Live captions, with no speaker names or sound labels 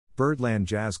Birdland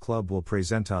Jazz Club will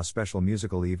present a special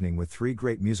musical evening with three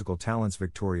great musical talents: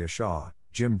 Victoria Shaw,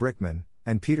 Jim Brickman,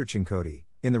 and Peter Cincotti,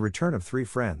 in the return of three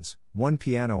friends, one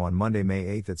piano on Monday, May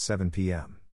 8 at 7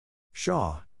 p.m.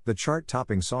 Shaw, the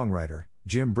chart-topping songwriter,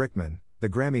 Jim Brickman, the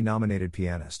Grammy-nominated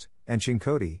pianist, and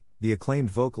Cincotti, the acclaimed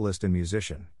vocalist and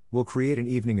musician, will create an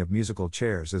evening of musical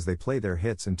chairs as they play their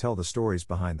hits and tell the stories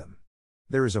behind them.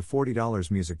 There is a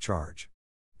 $40 music charge.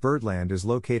 Birdland is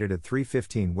located at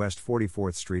 315 West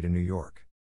 44th Street in New York.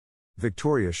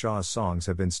 Victoria Shaw's songs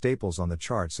have been staples on the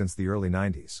chart since the early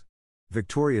 90s.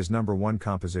 Victoria's #1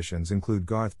 compositions include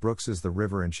Garth Brooks's The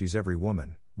River and She's Every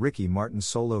Woman, Ricky Martin's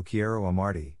solo Quiero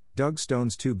Amarte, Doug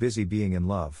Stone's Too Busy Being in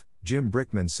Love, Jim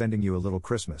Brickman's Sending You a Little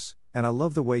Christmas, and I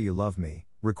Love the Way You Love Me,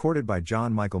 recorded by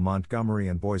John Michael Montgomery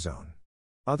and Boyzone.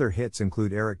 Other hits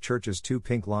include Eric Church's Two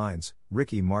Pink Lines,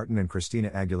 Ricky Martin and Christina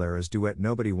Aguilera's duet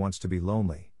Nobody Wants to Be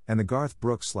Lonely, and the Garth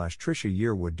Brooks/Trisha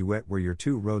Yearwood duet Where Your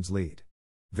Two Roads Lead.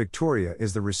 Victoria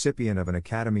is the recipient of an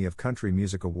Academy of Country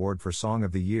Music Award for Song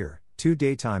of the Year, 2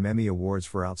 Daytime Emmy Awards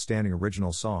for Outstanding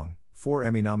Original Song, 4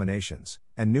 Emmy nominations,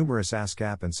 and numerous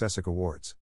ASCAP and SESAC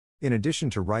awards. In addition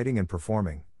to writing and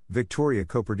performing, Victoria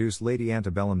co-produced Lady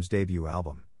Antebellum's debut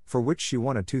album, for which she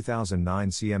won a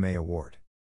 2009 CMA award.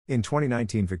 In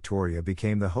 2019, Victoria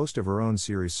became the host of her own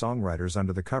series Songwriters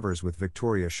Under the Covers with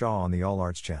Victoria Shaw on the All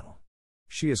Arts channel.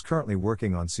 She is currently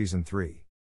working on Season 3.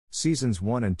 Seasons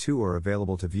 1 and 2 are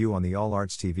available to view on the All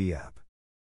Arts TV app.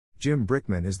 Jim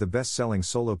Brickman is the best-selling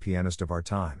solo pianist of our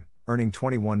time, earning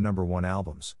 21 #1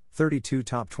 albums, 32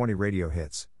 top 20 radio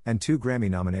hits, and 2 Grammy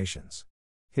nominations.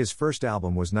 His first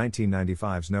album was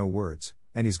 1995's No Words,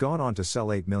 and he's gone on to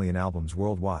sell 8 million albums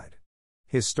worldwide.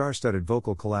 His star-studded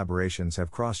vocal collaborations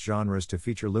have crossed genres to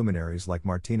feature luminaries like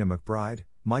Martina McBride,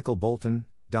 Michael Bolton,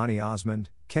 Donny Osmond,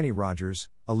 Kenny Rogers,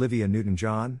 Olivia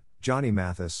Newton-John, Johnny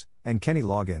Mathis, and Kenny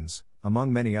Loggins,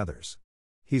 among many others.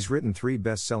 He's written 3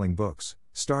 best-selling books,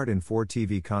 starred in 4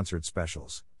 TV concert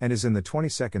specials, and is in the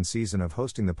 22nd season of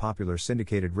hosting the popular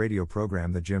syndicated radio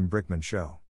program The Jim Brickman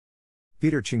Show.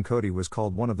 Peter Cincotti was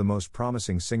called one of the most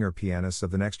promising singer-pianists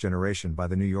of the next generation by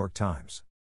the New York Times.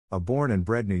 A born and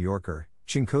bred New Yorker,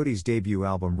 Cincotti's debut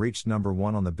album reached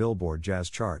 #1 on the Billboard Jazz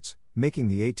charts, making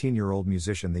the 18-year-old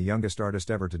musician the youngest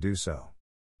artist ever to do so.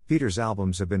 Peter's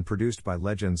albums have been produced by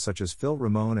legends such as Phil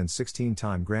Ramone and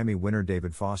 16-time Grammy winner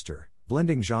David Foster,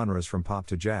 blending genres from pop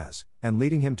to jazz, and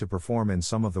leading him to perform in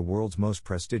some of the world's most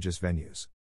prestigious venues.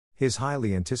 His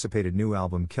highly anticipated new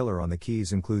album Killer on the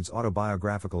Keys includes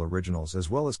autobiographical originals as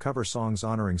well as cover songs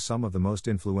honoring some of the most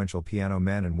influential piano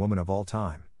men and women of all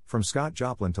time, from Scott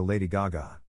Joplin to Lady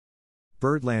Gaga.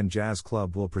 Birdland Jazz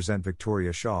Club will present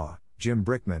Victoria Shaw, Jim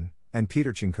Brickman, and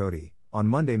Peter Cincotti, on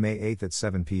Monday, May 8 at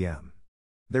 7 p.m.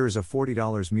 There is a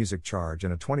 $40 music charge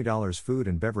and a $20 food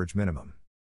and beverage minimum.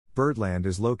 Birdland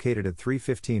is located at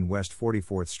 315 West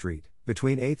 44th Street,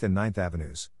 between 8th and 9th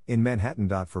Avenues, in Manhattan.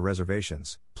 For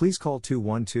reservations, please call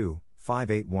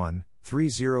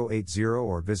 212-581-3080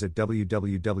 or visit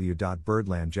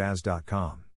www.birdlandjazz.com.